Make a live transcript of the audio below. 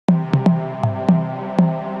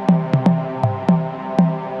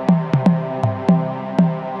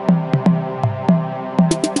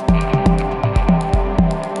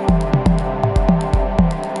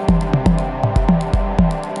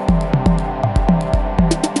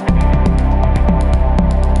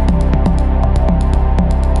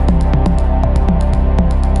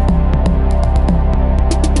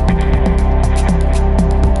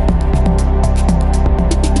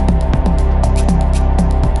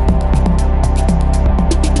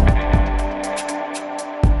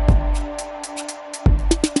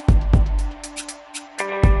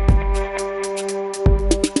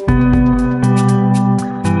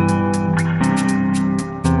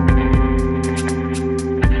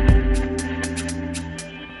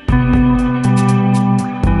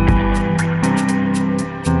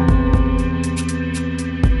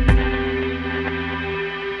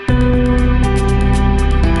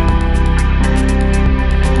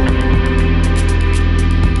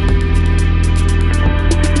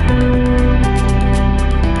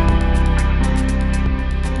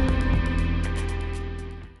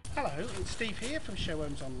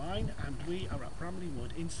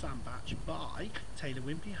Sandbach by Taylor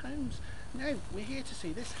Wimpey Homes. Now we're here to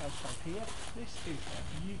see this house right here. This is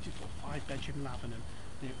a beautiful 5-bedroom Lavenham.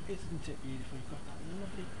 Now isn't it beautiful? You've got that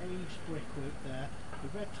lovely aged brickwork there,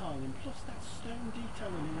 the red tiling, plus that stone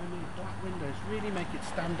detailing and the black windows really make it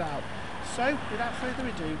stand out. So without further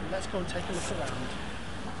ado, let's go and take a look around.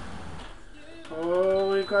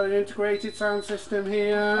 Oh, we've got an integrated sound system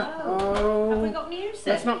here. Oh, have we got music?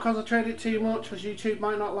 Let's not concentrate it too much because YouTube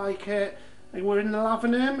might not like it. And we're in the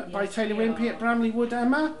Lavenham by Taylor Wimpey at Bramley Wood,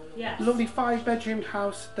 Emma. Yes. Lovely 5-bedroom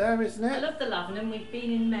house there, isn't it? I love the Lavenham. We've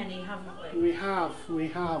been in many, haven't we? We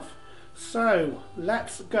have. So,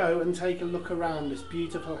 let's go and take a look around this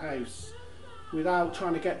beautiful house without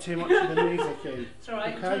trying to get too much of the music in. It's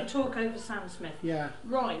alright, I'm trying to talk over Sam Smith. Yeah.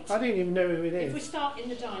 Right. I didn't even know who it is. If we start in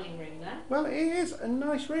the dining room there. Well, it is a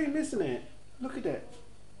nice room, isn't it? Look at it.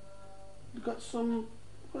 We've got some,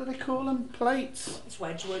 what do they call them? Plates. It's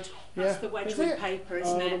Wedgwood. That's the Wedgwood paper,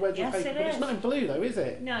 isn't it? The Wedgwood yes, paper. it But is. it's not in blue though, is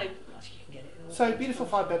it? No. You can get it in So, beautiful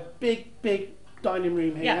 5-bed, big dining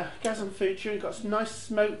room here. Yeah. Got some food, you've got some nice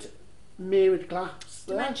smoked mirrored glass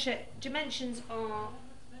there. Dimensions are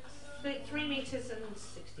 3 metres and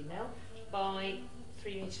 60 mil by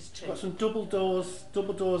 3 metres 2. Got some double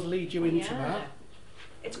doors lead you into that.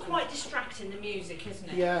 It's quite distracting, the music, isn't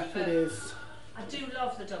it? Yeah, it is. I do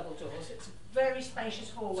love the double doors. It's a very spacious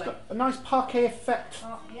hallway. It's got a nice parquet effect.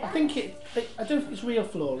 Yeah. I think I don't think it's real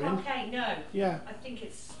flooring. Parquet, no. Yeah. I think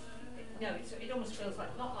it's, it almost feels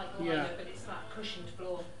like, not like lino, but it's that cushioned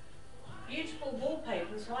floor. Beautiful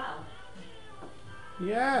wallpaper as well.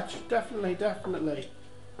 Yeah, definitely.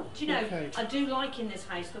 Do you know, I do like in this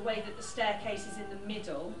house the way that the staircase is in the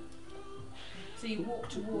middle, so you walk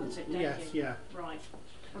towards it, don't you? Yes, yeah. Right.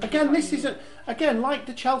 Again, this isn't, like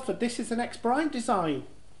the Chelford, this is an ex-bride design.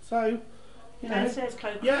 So, you know. It says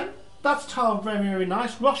cloakroom. Yeah, that's tiled very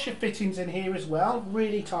nice. Rosher fittings in here as well.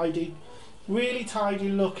 Really tidy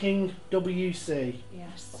looking WC.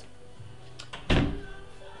 Yes.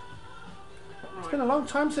 It's been a long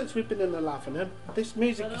time since we've been in the Lavenham. This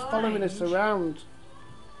music is following us around.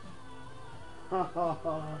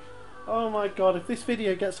 Oh my god, if this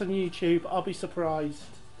video gets on YouTube, I'll be surprised.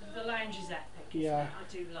 The lounge is epic, isn't it?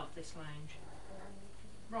 I do love this lounge.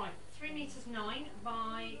 Right, 3 metres 9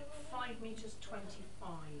 by 5 metres 25.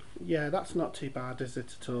 Yeah, that's not too bad, is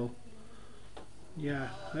it at all? Yeah,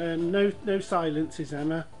 no silences,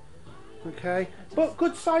 Emma. Okay, but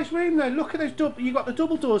good sized room though. Look at those you got the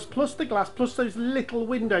double doors plus the glass plus those little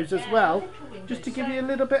windows as well, just to give you a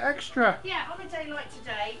little bit extra. Yeah, on a day like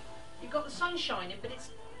today, you've got the sun shining, but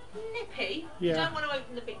it's nippy. Yeah. You don't want to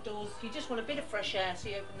open the big doors. You just want a bit of fresh air, so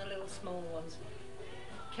you open the little small ones.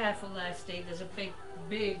 Careful there, Steve. There's a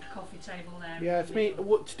big coffee table there. Yeah, it's me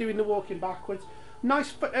doing the walking backwards.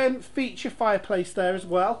 Nice feature fireplace there as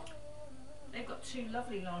well. They've got 2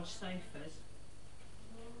 lovely large sofas.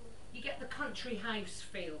 You get the country house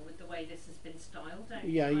feel with the way this has been styled, don't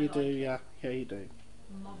you? Yeah, you do. Yeah, you do.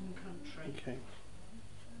 Modern country. Okay.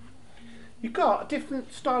 You've got a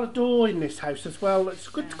different style of door in this house as well. It's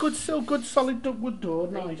good, solid wood door.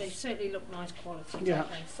 Nice. They certainly look nice quality. Yeah. Don't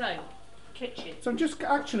they? So, kitchen. So I'm just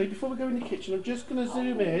actually, before we go in the kitchen, I'm just going to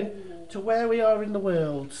zoom in to where we are in the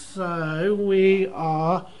world. So we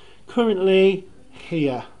are currently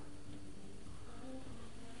here.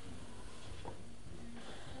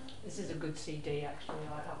 This is a good CD, actually.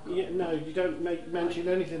 Yeah, no, you don't mention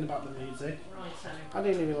anything about the music. Right, so. I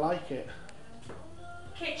didn't even like it.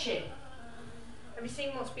 Kitchen. Have you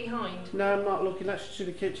seen what's behind? No, I'm not looking. Let's do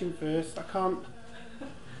the kitchen first. I can't.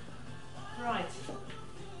 Right.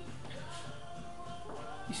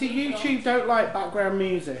 You see, YouTube don't like background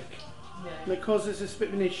music. No. It causes a bit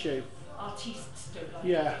of an issue. Artists don't like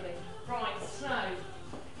Yeah. it. Right, so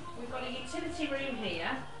we've got a utility room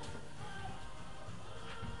here.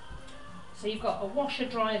 So you've got a washer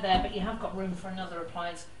dryer there, but you have got room for another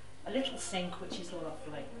appliance. A little sink, which is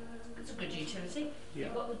lovely. It's a good utility. Yeah.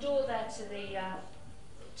 You've got the door there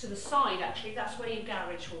to the side. Actually, that's where your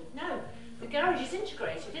garage will. No, the garage is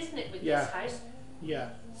integrated, isn't it, with this house? Yeah.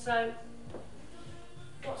 So,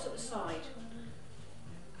 what's at the side?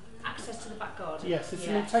 Access to the back garden. Yes, it's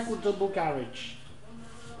an integral double garage.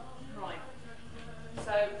 Right.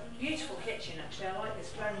 So, beautiful kitchen. Actually, I like this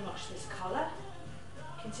very much. This colour.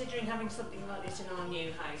 Considering having something like this in our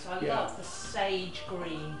new house, I love the sage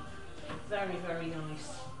green. Very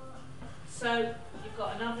nice. So you've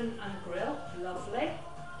got an oven and grill, lovely.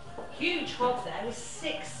 Huge hob there with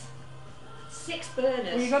six burners.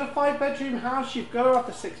 Well, you've got a 5-bedroom house, you've got to have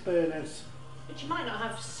the 6 burners. But you might not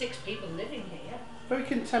have 6 people living here. Very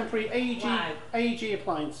contemporary, agey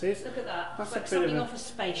appliances. Look at that. That's it's like a bit something of off a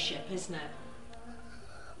spaceship, isn't it?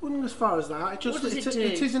 Wouldn't as far as that. It just, What does it do?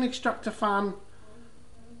 It is an extractor fan.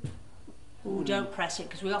 Oh, don't press it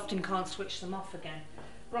because we often can't switch them off again.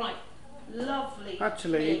 Right, lovely.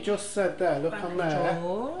 Actually, it just said there, look on there.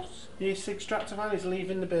 Doors. This extractor fan is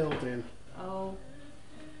leaving the building. Oh,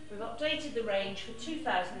 we've updated the range for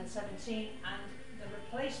 2017 and the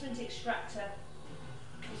replacement extractor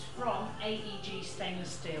is from AEG stainless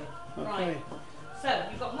steel. Okay. Right, so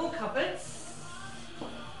you've got more cupboards,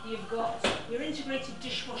 you've got your integrated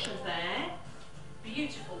dishwasher there,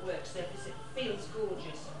 beautiful work surface, it feels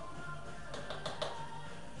gorgeous.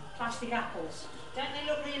 Plastic apples, don't they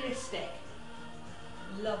look realistic?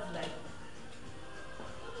 Lovely.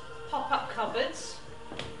 Pop-up cupboards.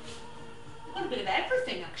 We've got a bit of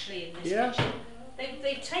everything actually in this kitchen.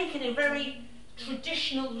 They've taken a very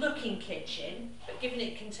traditional looking kitchen but given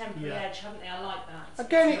it contemporary edge, haven't they? I like that.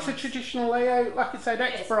 Again, it's a traditional layout, like I said,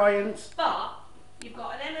 ex-Bryant. But you've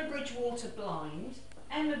got an Emma Bridgewater blind,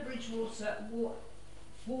 Emma Bridgewater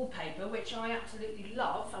wallpaper, which I absolutely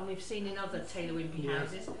love, and we've seen in other Taylor Wimpey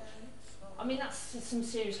houses. I mean, that's some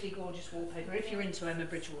seriously gorgeous wallpaper if you're into Emma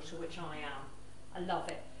Bridgewater, which I am. I love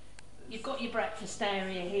it. You've got your breakfast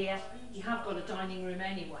area here. You have got a dining room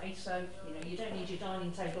anyway, so you know you don't need your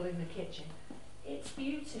dining table in the kitchen. It's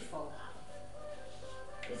beautiful.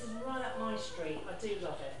 This is right up my street. I do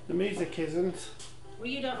love it. The music isn't. Well,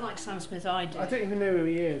 you don't like Sam Smith, I do. I don't even know who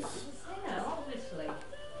he is. Yeah, obviously.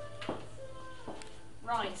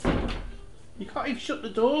 Right. You can't even shut the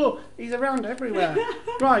door. He's around everywhere.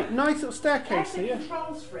 Right, nice little staircase There's the here.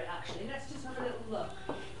 controls for it, actually. Let's just have a little look.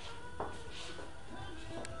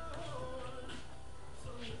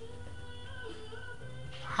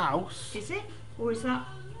 House. Is it? Or is that...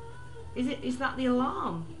 Is that the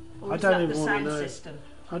alarm? Or I is don't that even the wanna sound know. system?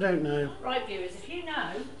 I don't know. Right, viewers, if you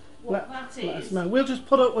know what that is... Let us know. We'll just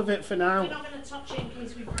put up with it for now. We're not going to touch it in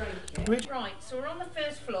case we break it. Right, so we're on the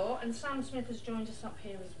first floor and Sam Smith has joined us up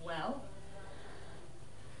here as well.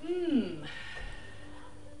 Okay.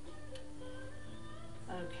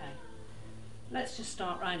 Let's just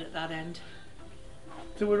start right at that end.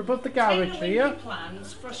 So we're above the garage Taylor here. Wimpey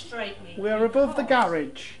plans frustrate me. We're above the because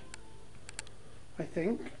garage, I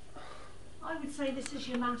think. I would say this is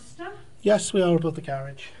your master. Yes, we are above the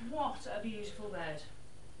garage. What a beautiful bed.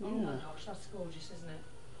 Oh my gosh, that's gorgeous, isn't it?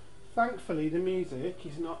 Thankfully, the music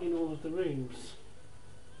is not in all of the rooms.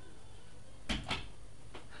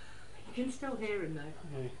 You can still hear him though.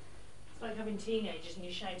 Okay. It's like having teenagers and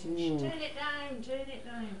you're shouting, turn it down, turn it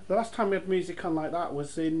down. The last time we had music on like that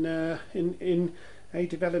was in a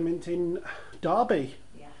development in Derby.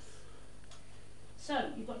 Yes. So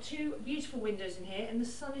you've got two beautiful windows in here, and the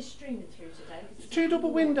sun is streaming through today. Two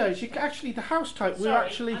double windows. You can actually the house type. Sorry, we're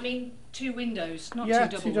actually. I mean two windows, not Yeah,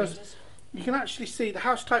 two double two does. windows. You can actually see the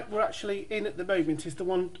house type we're actually in at the moment is the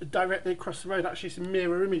one directly across the road. Actually, it's a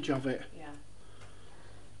mirror image of it. Yeah.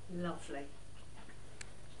 Lovely.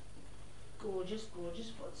 Gorgeous, gorgeous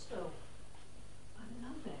footstool. I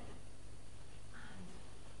love it.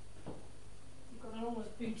 And you've got an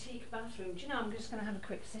almost boutique bathroom. Do you know, I'm just going to have a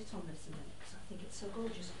quick sit on this a minute because I think it's so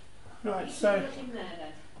gorgeous. Right, so. Look in there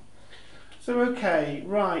then. So okay,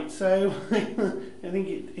 right. So I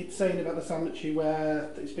think it's saying about the sanitary where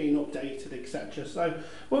it's been updated, etc. So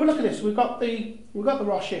when we look at this, we've got the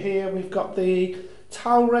washer here, we've got the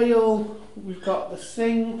towel rail, we've got the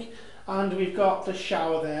sink, and we've got the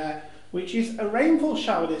shower there, which is a rainfall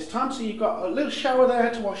shower this time. So you've got a little shower there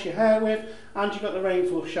to wash your hair with, and you've got the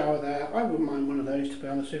rainfall shower there. I wouldn't mind one of those, to be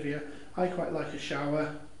honest with you. I quite like a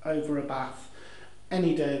shower over a bath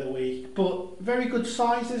any day of the week, but very good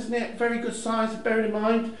size, isn't it? Very good size. Bear in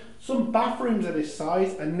mind, some bathrooms are this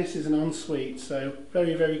size, and this is an ensuite, so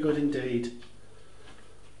very, very good indeed.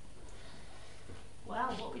 Well,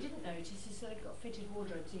 what we didn't notice is that they've got fitted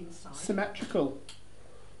wardrobes either side. Symmetrical.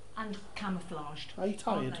 And camouflaged. Are you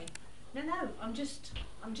tired? No, I'm just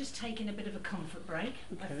taking a bit of a comfort break,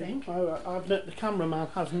 I think. I've the cameraman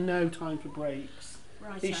has no time for breaks.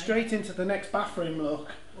 Right. He's straight into the next bathroom look.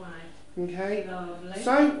 Right. Okay. Lovely.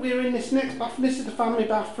 So we're in this next bathroom. This is the family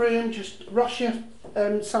bathroom. Just Russia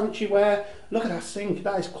sanitary ware. Look at that sink.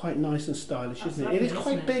 That is quite nice and stylish, That's isn't it? lovely, It is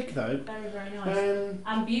quite isn't it? big though. Very, very nice.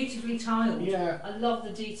 And beautifully tiled. Yeah. I love the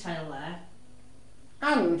detail there.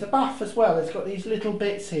 And the bath as well. It's got these little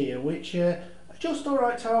bits here which are just all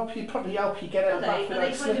right to probably help you get out of the bath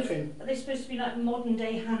without slipping. Are they supposed to be like modern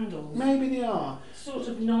day handles? Maybe they are. Sort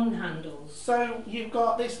of non-handles. So you've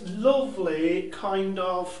got this lovely kind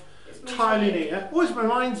of tiling here. Always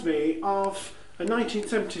reminds me of a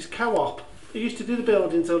 1970s co-op. They used to do the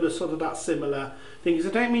buildings that are sort of that similar things. I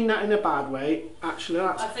don't mean that in a bad way. Actually,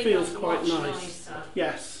 that feels quite nice. Nicer.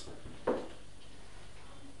 Yes.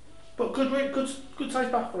 But good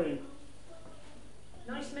sized bathroom.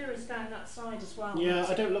 Nice mirrors down that side as well. Yeah,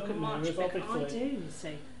 I don't look at Much mirrors, bigger. obviously. I do, you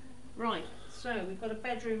see. Right, so we've got a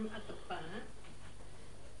bedroom at the back.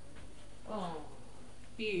 Oh,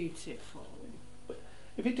 beautiful.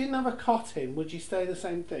 If it didn't have a cot in, would you say the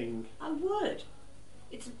same thing? I would.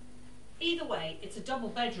 It's either way, it's a double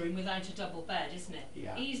bedroom without a double bed, isn't it?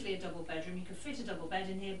 Yeah. Easily a double bedroom. You could fit a double bed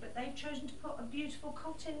in here, but they've chosen to put a beautiful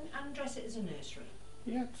cot in and dress it as a nursery.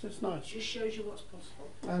 Yeah, it's nice. Just shows you what's possible.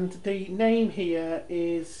 And the name here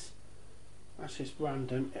is, that's just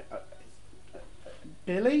random.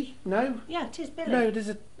 Billy? No? Yeah, it is Billy. No, there's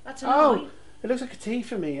a. That's an eye. It looks like a T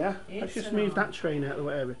for me, yeah? Let's just move that train out of the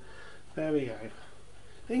way. There we go.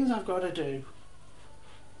 Things I've got to do.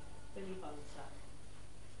 Billy Buncer.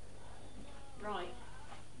 Right.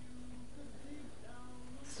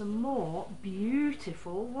 Some more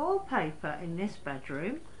beautiful wallpaper in this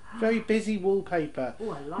bedroom. Very busy wallpaper.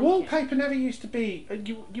 Oh, I like wallpaper never used to be.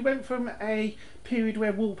 You went from a period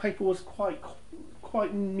where wallpaper was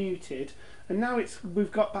quite muted, and now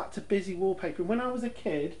we've got back to busy wallpaper. When I was a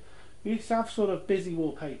kid, we used to have sort of busy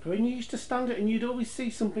wallpaper, and you used to stand it, and you'd always see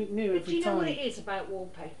something new every time. Do you know what it is about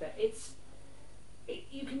wallpaper?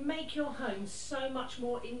 You can make your home so much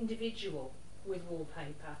more individual with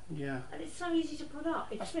wallpaper. Yeah. And it's so easy to put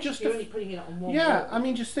up, especially just if you're only putting it on one Yeah, wall. I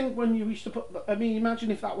mean, just think when you used to put. I mean,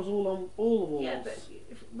 imagine if that was all on all the walls. Yeah, but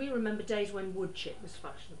we remember days when wood chip was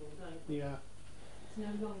fashionable, don't we? Yeah. It's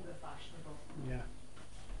no longer fashionable. Yeah.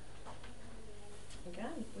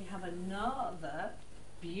 Again, we have another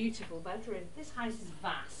beautiful bedroom. This house is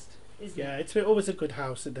vast, isn't it? Yeah, it's always a good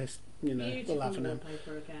house at this, the Beautiful Lavenham.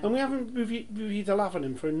 wallpaper again. And we haven't reviewed the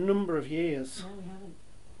Lavenham for a number of years. No, we haven't.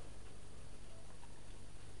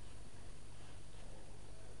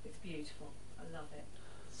 It's beautiful. I love it.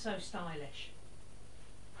 So stylish.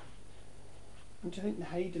 And do you think the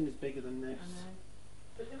Hayden is bigger than this? I know.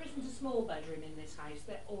 But there isn't a small bedroom in this house.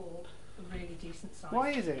 They're all a really decent size. Why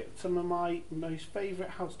is it some of my most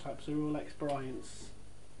favourite house types are all ex-Bryants?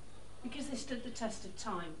 Because they stood the test of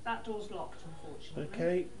time. That door's locked, unfortunately.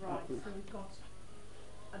 Okay. Right, so we've got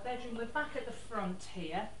a bedroom. We're back at the front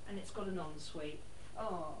here, and it's got an ensuite.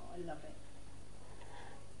 Oh, I love it.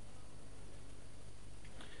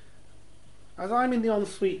 As I'm in the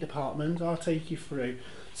ensuite department, I'll take you through.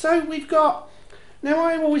 So we've got. Now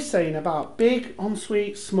I'm always saying about big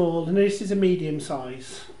ensuite, small, and this is a medium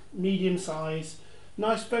size. Medium size,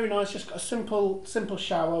 nice, very nice. Just got a simple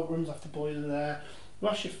shower, runs off the boiler there.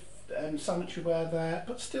 Wash your sanitary ware there,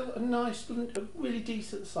 but still a nice, a really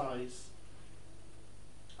decent size.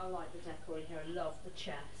 I like the decor in here. I love the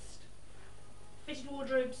chest. Fitted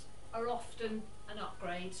wardrobes are often an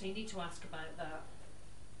upgrade, so you need to ask about that.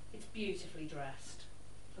 It's beautifully dressed.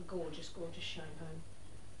 A gorgeous, gorgeous show home.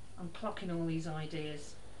 I'm clocking all these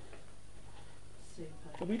ideas.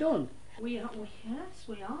 Super. Are we done? We are. Well, yes,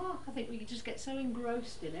 we are. I think we could just get so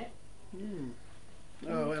engrossed in it. Mm.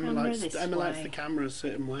 Bring Oh, the Emma camera likes this way. the camera a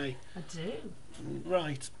certain way. I do.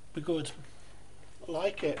 Right, we're good. I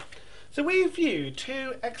like it. So we viewed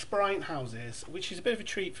two ex-Bryant houses, which is a bit of a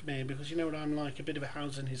treat for me because you know what I'm like, a bit of a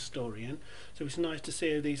housing historian. So it's nice to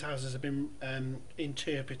see how these houses have been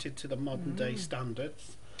interpreted to the modern day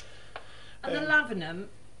standards. And the Lavenham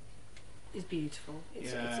is beautiful.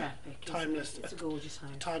 It's epic. Timeless. It's a gorgeous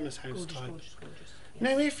house. Timeless house Gorgeous, type. gorgeous, gorgeous. Yes.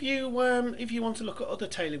 Now, if you want to look at other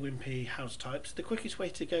Taylor Wimpey house types, the quickest way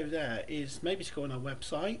to go there is maybe to go on our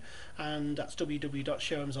website, and that's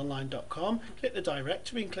www.showhomesonline.com. Click the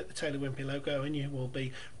directory and click the Taylor Wimpey logo, and you will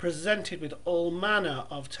be presented with all manner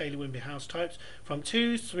of Taylor Wimpey house types from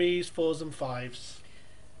 2s, 3s, 4s, and 5s.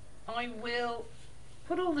 I will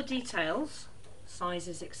put all the details,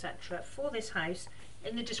 sizes, etc., for this house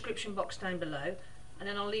in the description box down below, and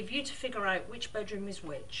then I'll leave you to figure out which bedroom is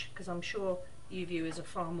which, because I'm sure you viewers are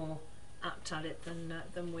far more apt at it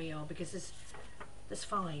than we are, because there's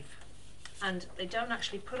 5 and they don't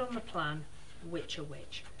actually put on the plan which are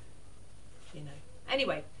which, you know.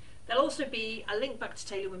 Anyway, there'll also be a link back to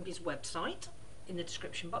Taylor Wimpey's website in the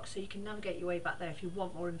description box, so you can navigate your way back there if you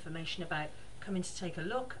want more information about coming to take a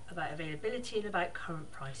look, about availability and about current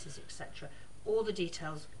prices, etc. All the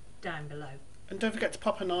details down below. And don't forget to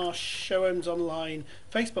pop on our Showhomes Online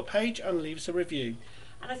Facebook page and leave us a review.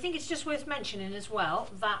 And I think it's just worth mentioning as well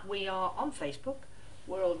that we are on Facebook,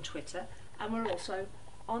 we're on Twitter, and we're also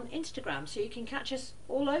on Instagram, so you can catch us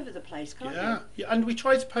all over the place, can't you? Yeah, and we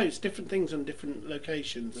try to post different things on different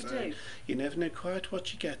locations. We so do. You never know quite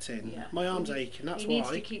what you get in. Yeah. My arm's aching, that's he why.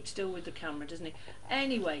 needs to keep still with the camera, doesn't he?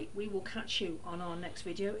 Anyway, we will catch you on our next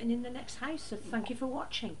video and in the next house, so thank you for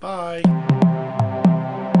watching. Bye.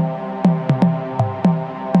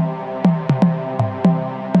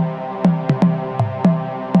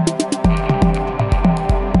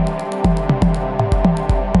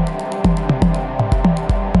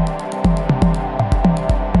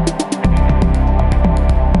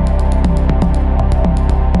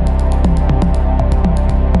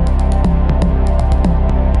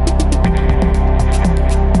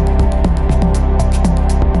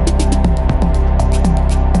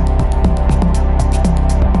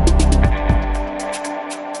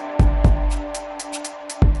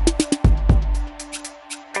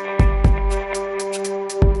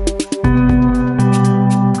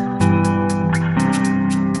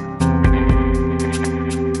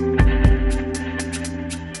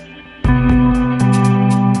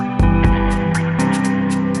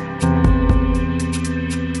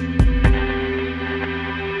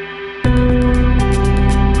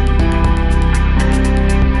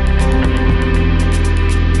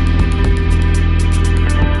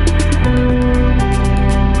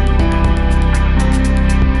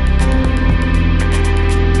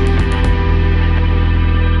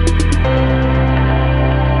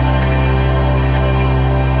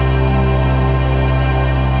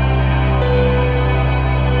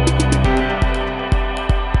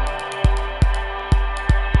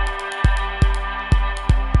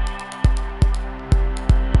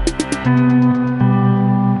 Bye.